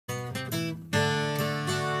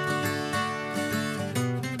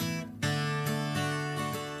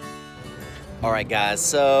All right, guys,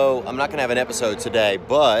 so I'm not gonna have an episode today,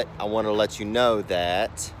 but I want to let you know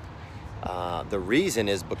that the reason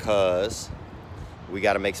is because we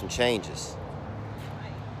got to make some changes.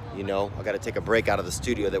 You know, I got to take a break out of the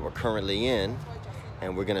studio that we're currently in,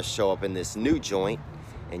 and we're gonna show up in this new joint,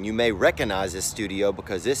 and you may recognize this studio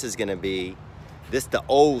because this is gonna be the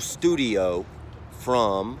old studio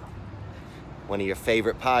from one of your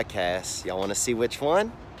favorite podcasts. Y'all want to see which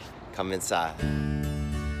one? Come inside.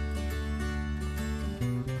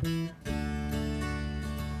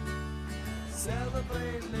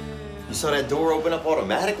 You saw that door open up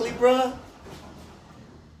automatically, bruh?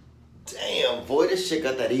 Damn, boy, this shit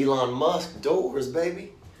got that Elon Musk doors,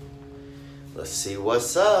 baby. Let's see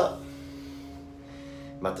what's up.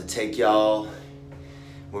 I'm about to take y'all.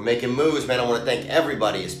 We're making moves, man. I want to thank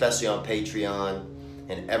everybody, especially on Patreon,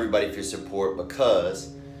 and everybody for your support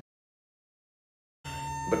because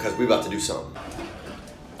we're about to do something.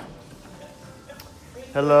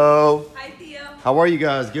 Hello. Hi, Theo. How are you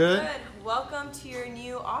guys? Good? Good. Welcome to your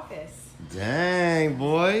new office. Dang,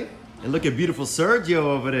 boy. And look at beautiful Sergio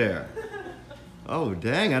over there. Oh,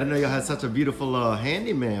 dang. I didn't know y'all had such a beautiful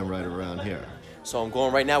handyman right around here. So I'm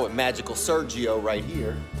going right now with Magical Sergio right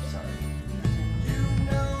here. Sorry. You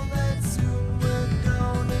know that soon we're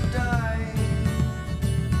gonna die.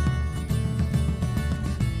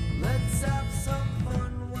 Let's have some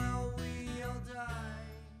fun while we all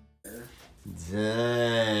die.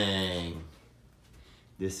 Dang.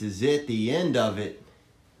 This is it, the end of it.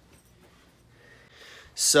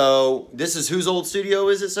 So, this is whose old studio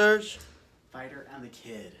is it, Serge? Fighter and the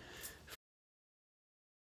Kid.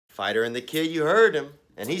 Fighter and the Kid, you heard him.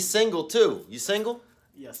 And he's single too. You single?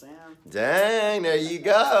 Yes, I am. Dang, there you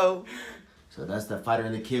go. So that's the Fighter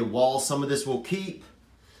and the Kid wall. Some of this will keep,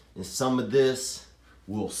 and some of this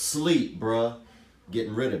will sleep, bruh.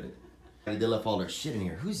 Getting rid of it. They left all their shit in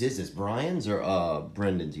here. Whose is this? Brian's or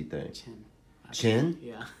Brendan's, you think? Chin. Chin?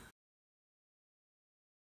 Yeah.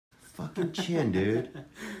 Fucking Chin, dude.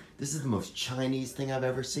 This is the most Chinese thing I've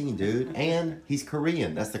ever seen, dude. And he's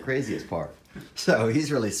Korean. That's the craziest part. So he's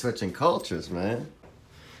really switching cultures, man.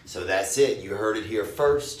 So that's it. You heard it here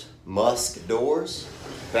first. Musk doors.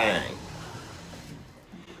 Bang.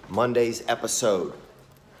 Monday's episode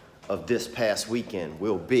of this past weekend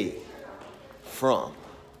will be from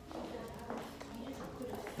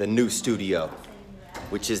the new studio,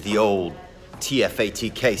 which is the old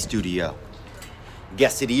TFATK studio.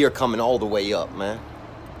 Guest of the year coming all the way up, man.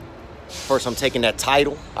 First, I'm taking that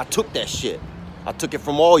title. I took that shit. I took it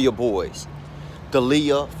from all your boys.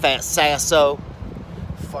 Dalia, Fat Sasso,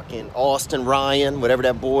 fucking Austin Ryan, whatever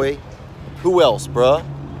that boy. Who else, bruh?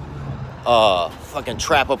 Fucking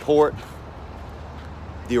Trappaport.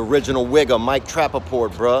 The original wigger, Mike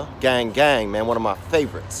Trappaport, bruh. Gang, gang, man. One of my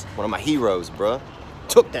favorites. One of my heroes, bruh.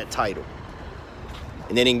 Took that title.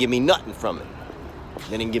 And they didn't give me nothing from it.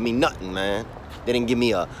 They didn't give me nothing, man. They didn't give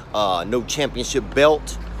me a no championship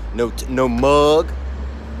belt, no mug.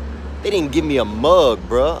 They didn't give me a mug,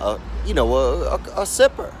 bruh. A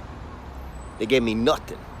sipper. They gave me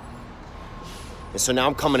nothing. And so now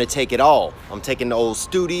I'm coming to take it all. I'm taking the old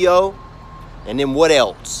studio, and then what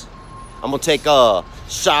else? I'm gonna take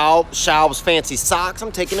Schaub's fancy socks.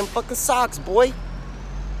 I'm taking them fucking socks, boy.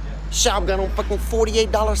 Schaub got on fucking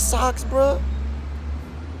 $48 socks, bruh.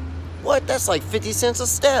 What? That's like 50 cents a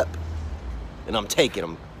step. And I'm taking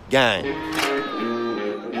them, gang.